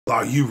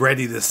Are you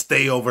ready to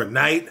stay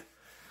overnight?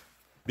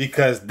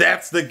 Because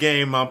that's the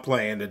game I'm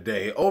playing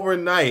today.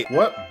 Overnight.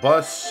 What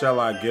bus shall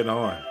I get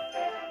on?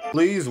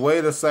 Please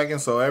wait a second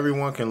so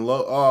everyone can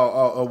load.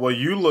 Well,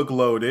 you look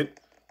loaded.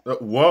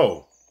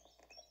 Whoa.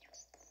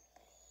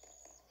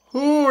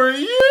 Who are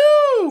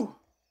you?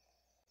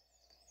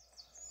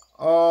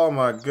 Oh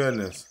my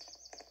goodness.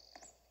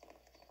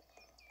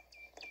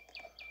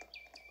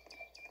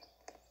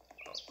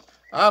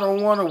 I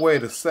don't want to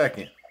wait a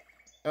second.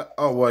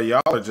 Oh, well,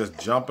 y'all are just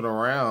jumping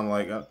around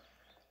like,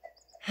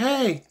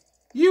 hey,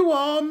 you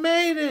all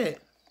made it.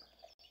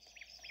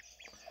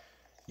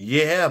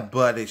 Yeah,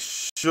 but it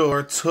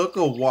sure took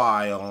a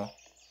while.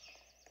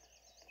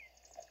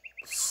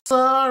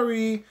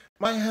 Sorry,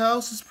 my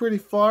house is pretty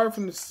far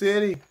from the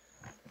city.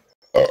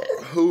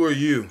 Who are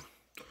you?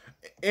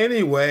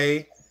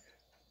 Anyway,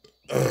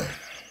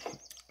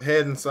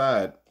 head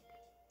inside.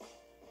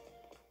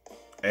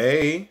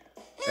 Hey.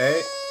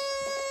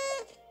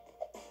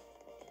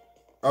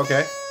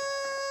 Okay.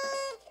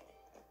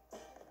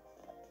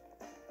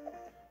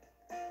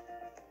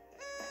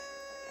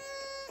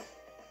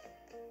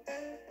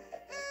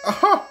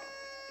 Oh,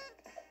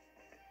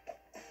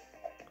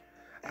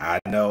 I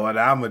know what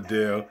I'm gonna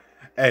do.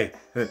 Hey,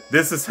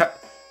 this is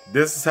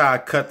how I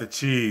cut the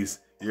cheese.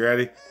 You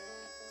ready?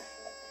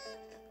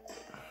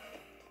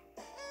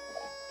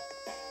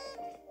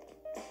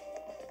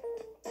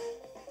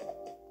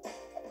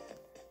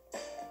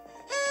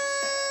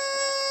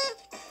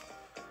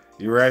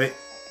 You ready?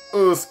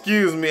 Oh,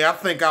 excuse me. I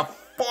think I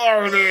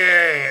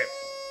farted.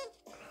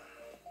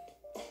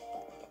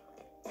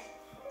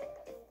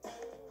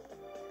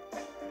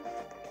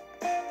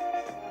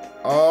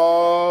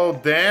 Oh,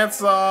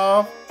 dance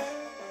off.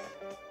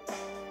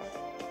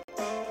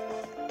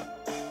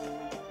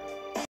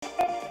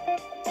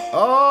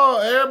 Oh,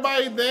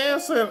 everybody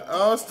dancing.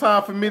 Oh, it's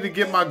time for me to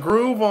get my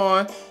groove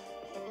on.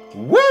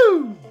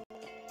 Woo!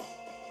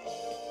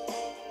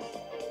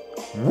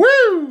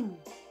 Woo!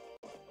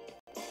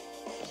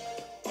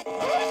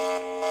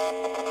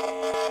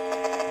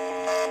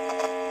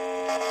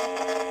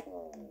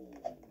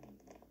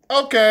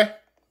 Okay.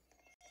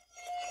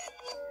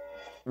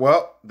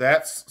 Well,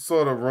 that's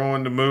sort of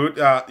ruined the mood.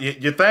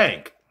 You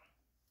think?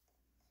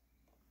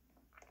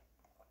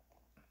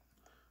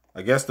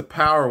 I guess the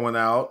power went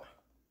out.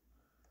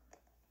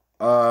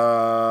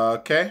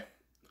 Okay.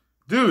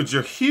 Dude,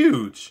 you're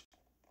huge.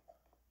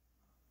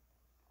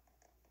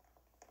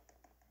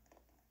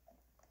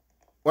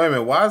 Wait a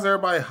minute, why is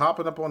everybody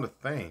hopping up on the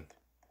thing?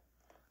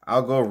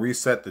 I'll go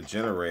reset the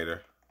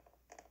generator.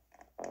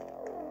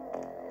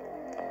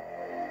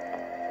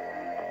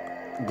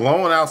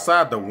 Glowing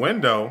outside the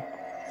window?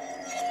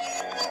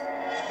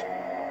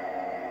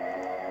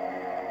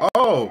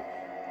 Oh,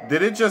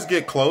 did it just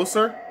get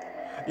closer?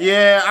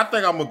 Yeah, I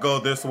think I'm gonna go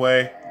this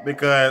way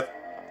because...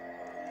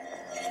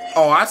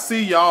 Oh, I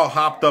see y'all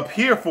hopped up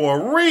here for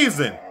a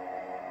reason.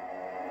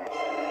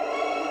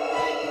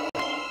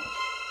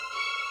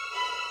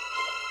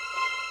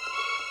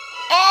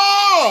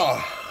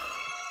 Oh!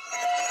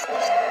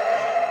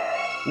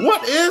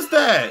 What is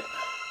that?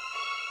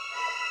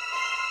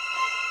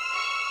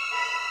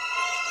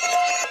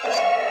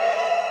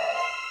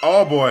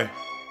 Oh boy.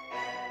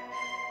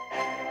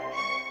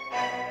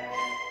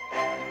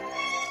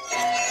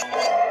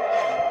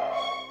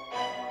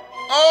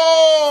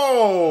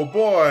 Oh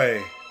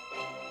boy.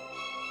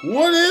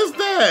 What is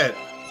that?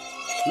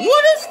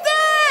 What is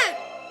that?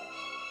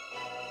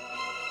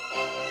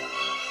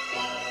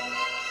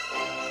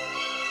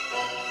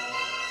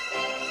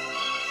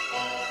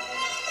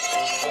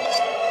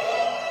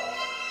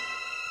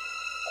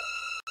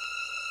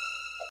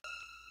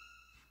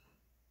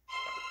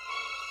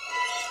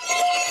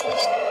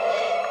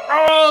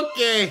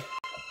 Okay.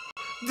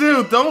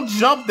 Dude, don't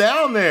jump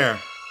down there.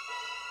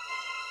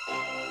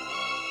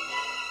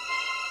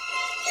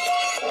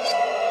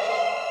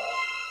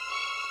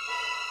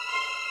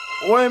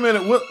 Wait a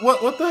minute,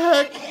 what the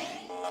heck?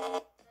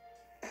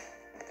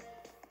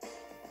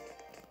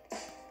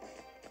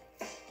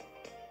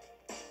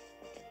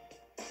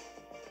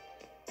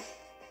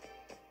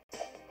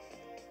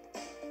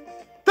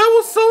 That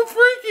was so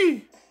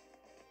freaky.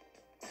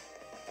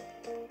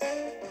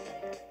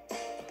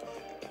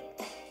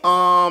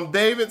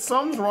 David,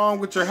 something's wrong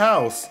with your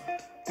house.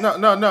 No.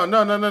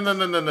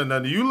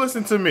 You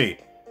listen to me.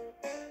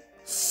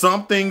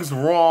 Something's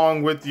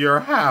wrong with your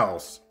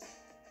house.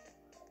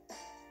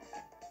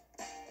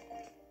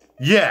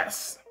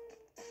 Yes.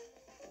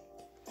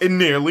 It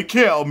nearly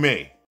killed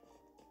me.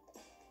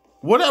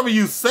 Whatever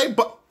you say,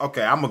 but...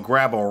 Okay, I'm gonna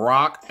grab a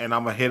rock and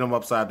I'm gonna hit him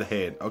upside the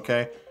head,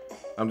 okay?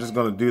 I'm just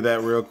gonna do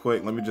that real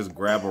quick. Let me just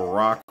grab a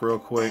rock real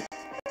quick.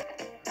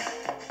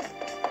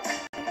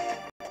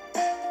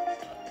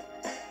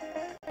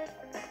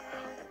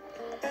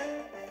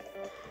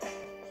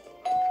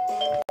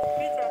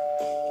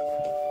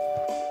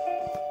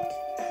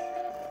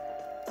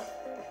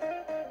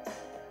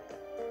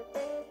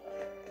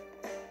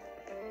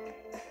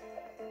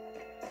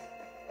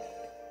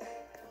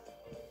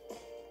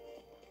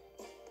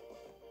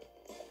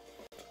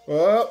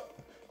 Well,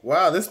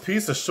 Wow, this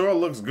pizza sure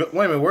looks good.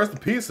 Wait a minute, where's the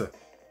pizza?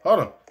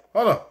 Hold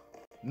on.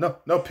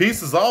 No,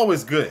 pizza's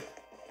always good.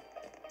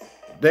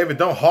 David,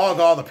 don't hog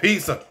all the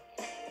pizza.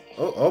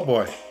 Oh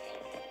boy.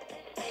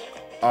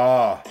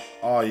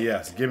 Oh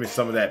yes, give me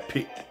some of that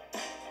pizza.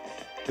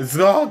 It's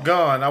all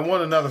gone. I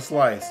want another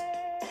slice.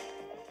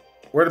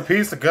 Where'd the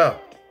pizza go?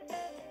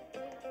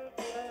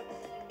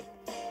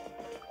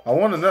 I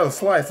want another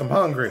slice. I'm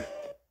hungry.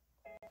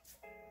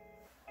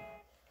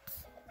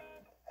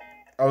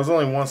 Oh, there's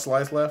only one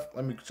slice left.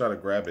 Let me try to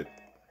grab it.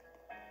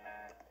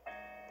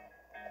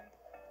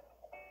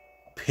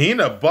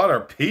 Peanut butter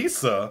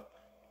pizza?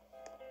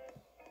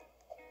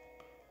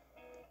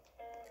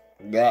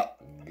 Yeah.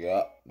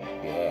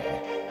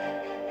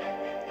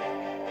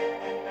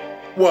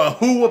 Well,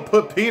 who would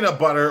put peanut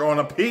butter on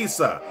a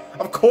pizza?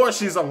 Of course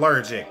she's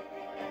allergic.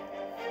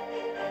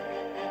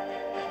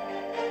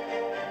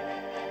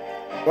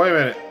 Wait a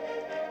minute.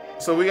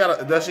 So we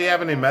gotta, does she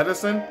have any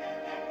medicine?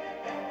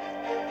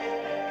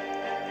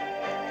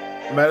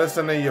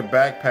 Medicine in your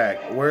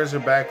backpack. Where's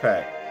your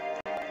backpack?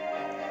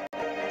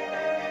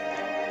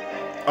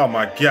 Oh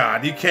my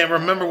God, you can't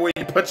remember where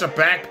you put your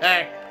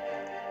backpack?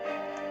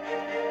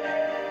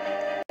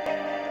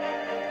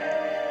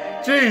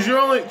 Jeez, you're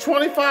only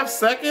 25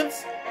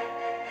 seconds?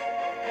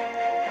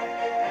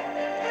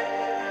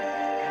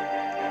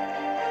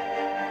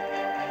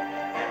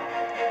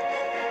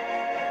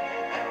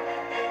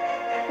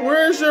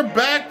 Where's your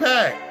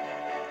backpack?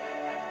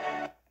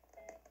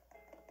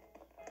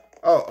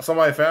 Oh,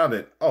 somebody found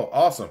it. Oh,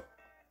 awesome.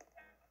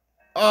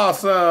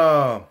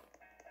 Awesome.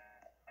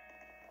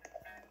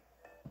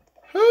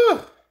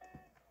 Whew.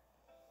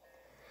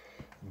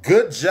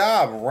 Good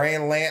job,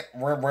 Ryland.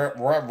 What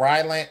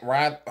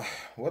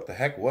the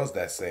heck was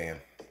that saying?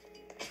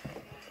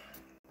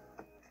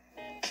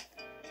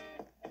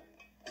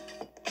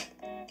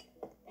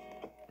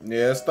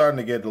 Yeah, it's starting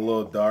to get a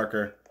little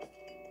darker.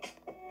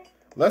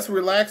 Let's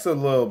relax a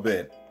little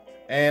bit,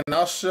 and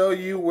I'll show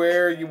you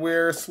where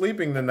we're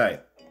sleeping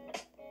tonight.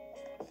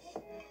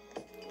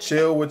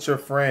 Chill with your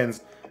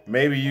friends.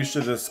 Maybe you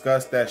should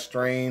discuss that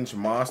strange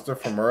monster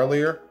from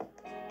earlier.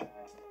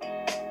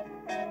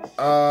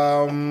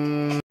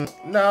 Nah.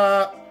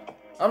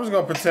 I'm just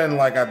gonna pretend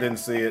like I didn't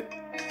see it.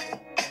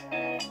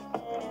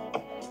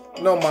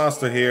 No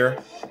monster here.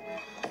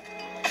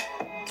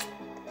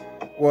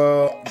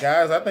 Well,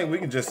 guys, I think we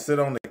can just sit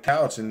on the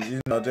couch and,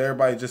 you know,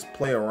 everybody just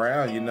play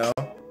around, you know.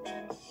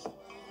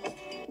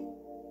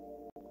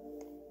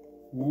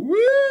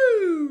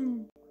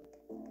 Woo!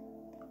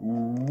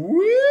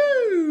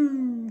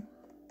 Woo!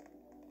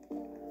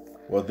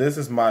 Well, this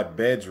is my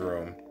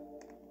bedroom.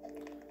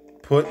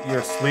 Put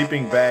your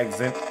sleeping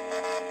bags in.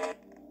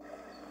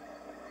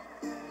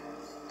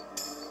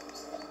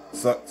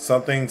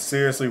 Something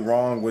seriously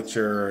wrong with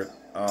your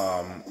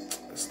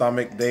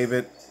stomach,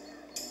 David?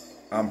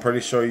 I'm pretty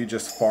sure you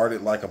just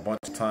farted like a bunch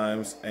of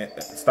times. And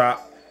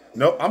stop.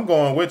 Nope, I'm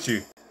going with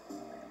you.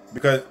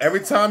 Because every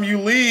time you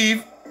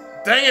leave,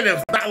 dang it,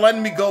 it's not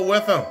letting me go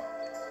with him.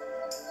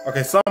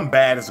 Okay, something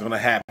bad is going to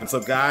happen. So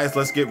guys,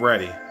 let's get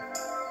ready.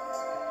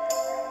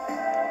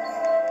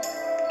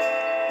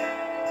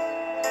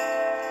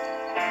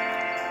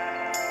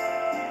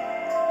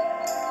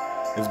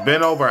 It's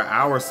been over an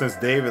hour since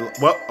David...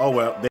 Well, oh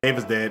well,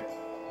 David's dead.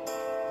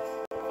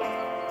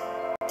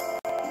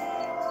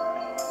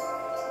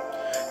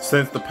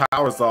 Since the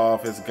power's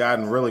off, it's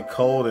gotten really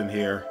cold in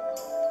here.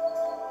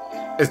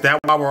 Is that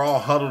why we're all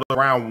huddled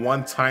around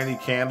one tiny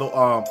candle?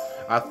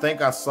 I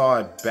think I saw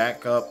a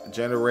backup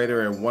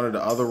generator in one of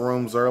the other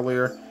rooms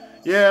earlier.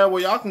 Yeah,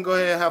 well, y'all can go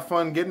ahead and have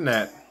fun getting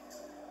that.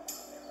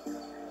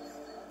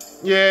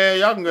 Yeah,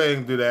 y'all can go ahead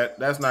and do that.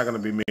 That's not going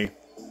to be me.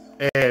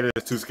 It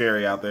is too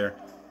scary out there.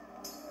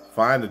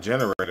 Find the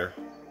generator.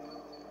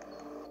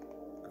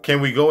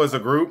 Can we go as a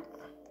group?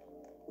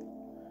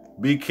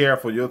 Be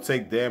careful. You'll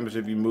take damage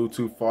if you move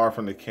too far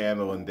from the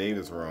candle in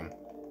David's room.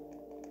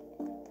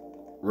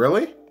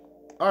 Really?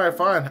 Alright,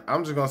 fine.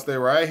 I'm just going to stay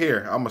right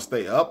here. I'm going to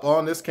stay up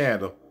on this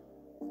candle.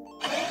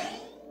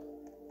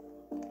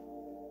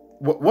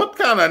 What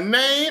kind of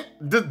name?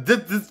 Is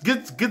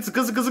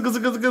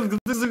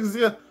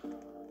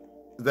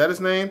that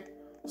his name?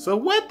 So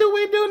what do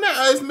we do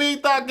now? It's me,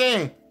 Thought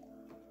Game.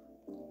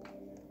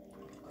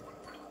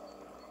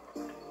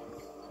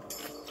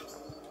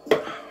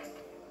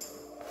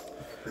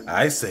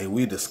 I say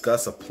we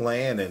discuss a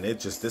plan and it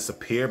just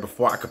disappeared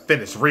before I could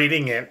finish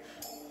reading it.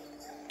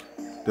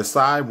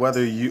 Decide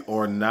whether you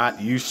or not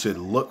you should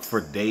look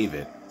for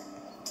David.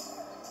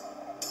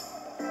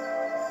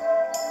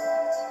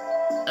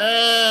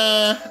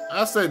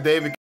 I said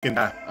David can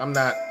die. I'm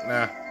not,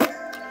 nah.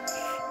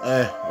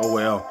 Oh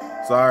well.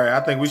 Sorry, I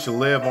think we should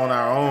live on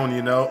our own,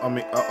 you know. I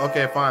mean,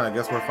 okay, fine. I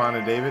guess we're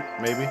finding David,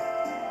 maybe.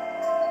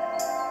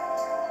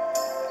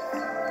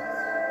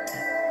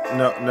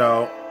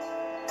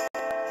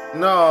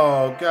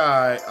 No,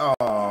 guy.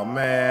 Oh,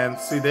 man.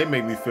 See, they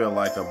make me feel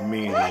like a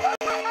meanie.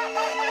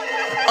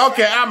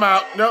 Okay, I'm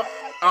out. Nope.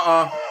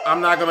 I'm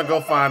not gonna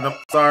go find him.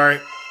 Sorry.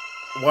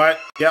 What?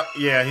 Yep.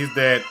 Yeah, he's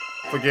dead.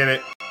 Forget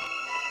it.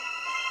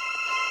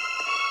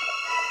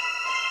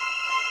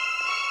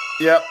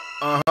 Yep.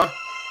 Uh-huh.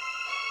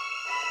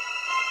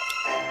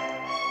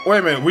 Wait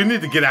a minute. We need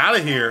to get out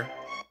of here.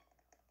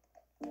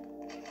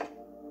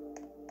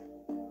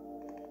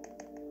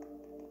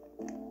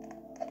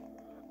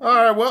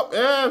 Alright, well,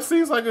 yeah, it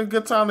seems like a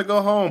good time to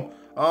go home.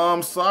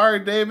 Sorry,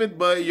 David,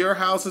 but your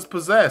house is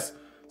possessed.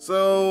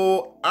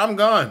 So, I'm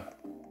gone.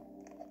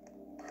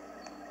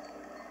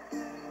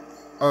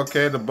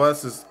 Okay, the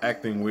bus is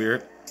acting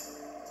weird.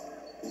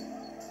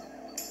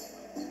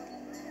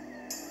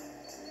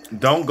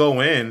 Don't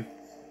go in.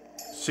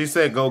 She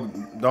said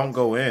don't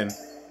go in.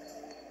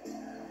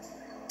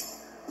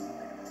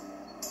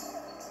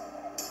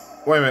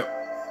 Wait a minute.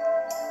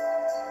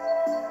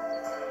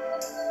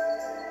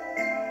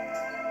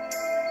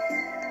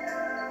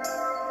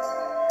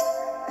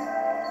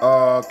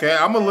 Okay,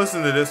 I'm gonna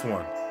listen to this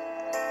one.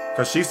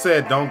 Cause she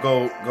said don't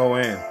go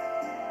in.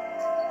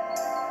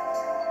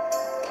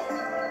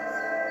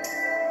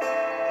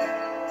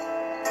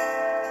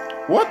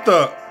 What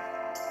the?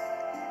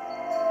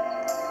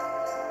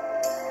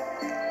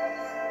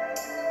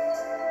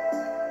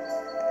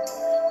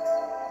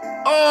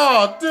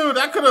 Oh, dude,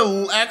 I could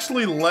have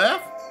actually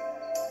left.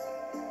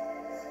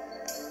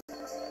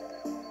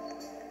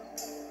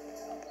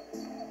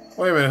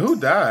 Wait a minute, who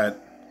died?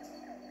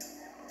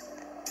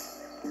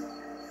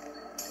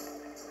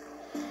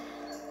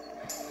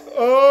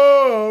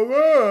 Oh,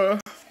 man.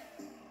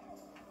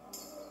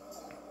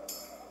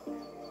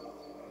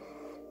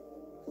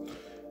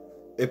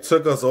 It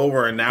took us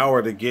over an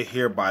hour to get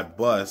here by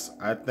bus.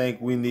 I think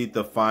we need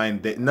to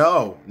find...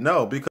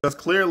 No, because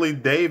clearly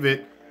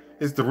David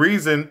is the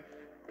reason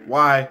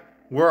why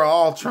we're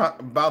all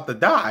about to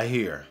die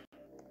here.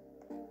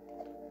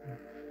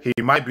 He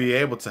might be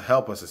able to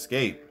help us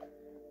escape.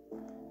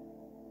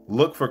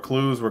 Look for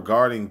clues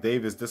regarding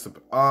David's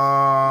disappearance.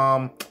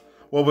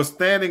 Well, we're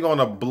standing on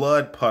a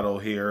blood puddle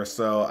here,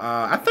 so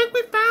I think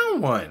we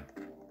found one.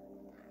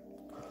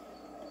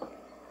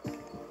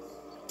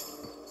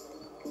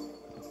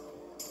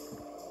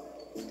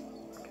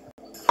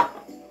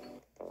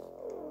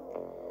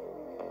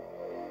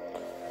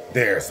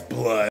 There's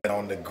blood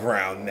on the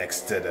ground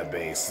next to the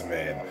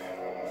basement.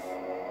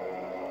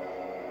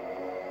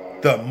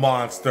 The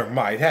monster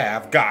might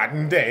have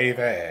gotten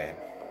David.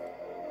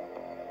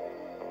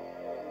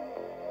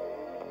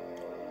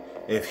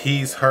 If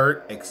he's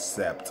hurt,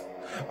 accept.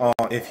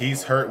 If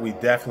he's hurt, we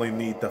definitely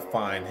need to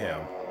find him.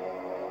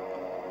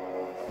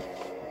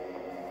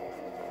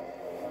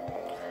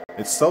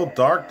 It's so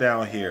dark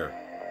down here.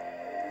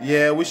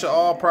 Yeah, we should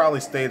all probably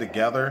stay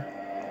together.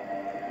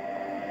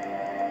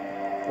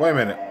 Wait a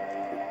minute.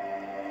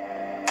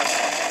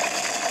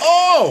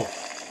 Oh!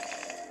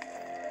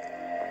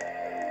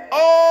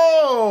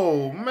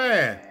 Oh,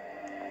 man.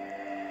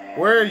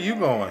 Where are you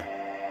going?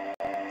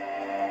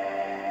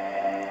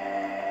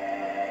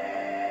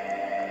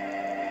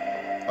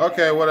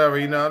 Okay, whatever.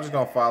 You know, I'm just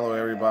gonna follow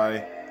everybody.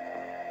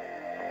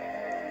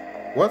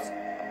 What's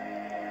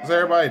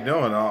everybody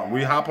doing?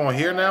 We hop on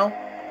here now?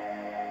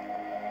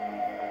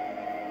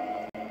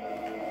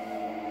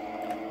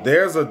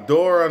 There's a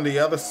door on the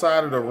other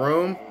side of the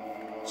room.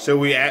 Should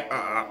we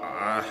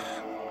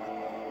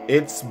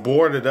it's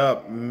boarded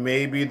up.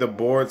 Maybe the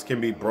boards can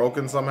be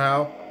broken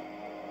somehow.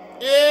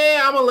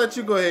 Yeah, I'm gonna let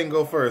you go ahead and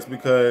go first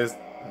because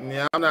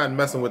yeah, I'm not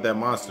messing with that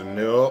monster.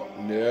 Nope.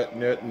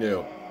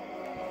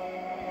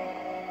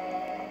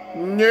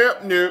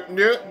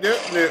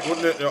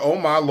 Oh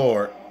my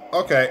lord.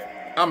 Okay,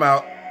 I'm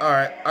out.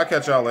 Alright, I'll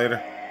catch y'all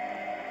later.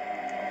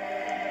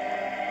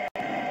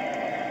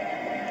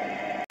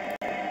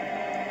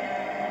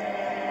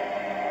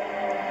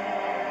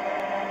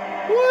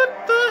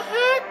 What the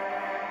heck?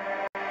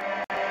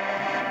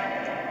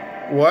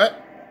 What?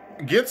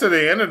 Get to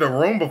the end of the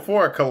room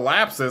before it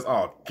collapses.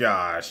 Oh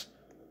gosh.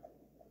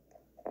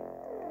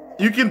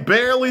 You can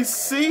barely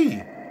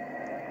see.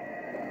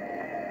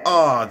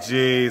 Oh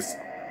jeez.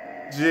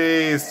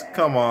 Jeez,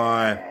 come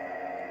on.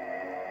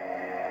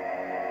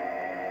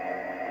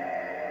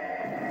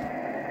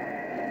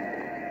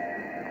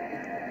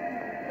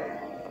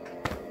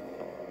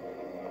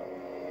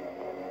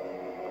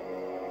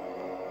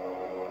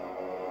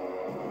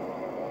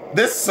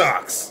 This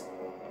sucks.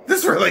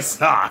 This really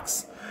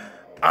sucks.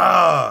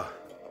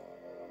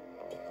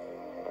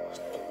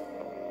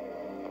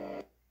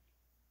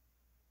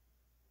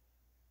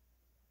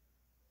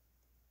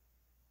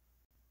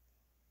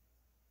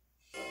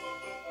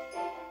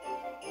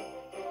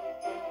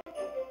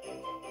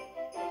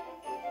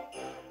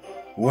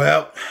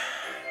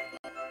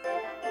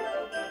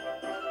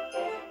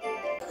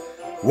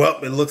 Well,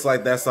 it looks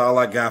like that's all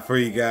I got for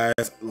you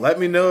guys. Let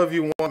me know if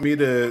you want me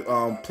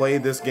to play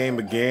this game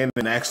again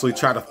and actually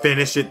try to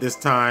finish it this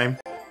time,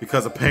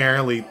 because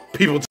apparently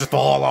people just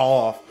fall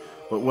off,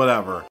 but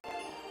whatever.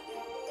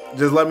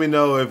 Just let me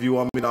know if you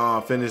want me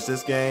to finish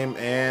this game,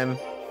 and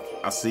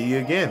I'll see you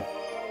again.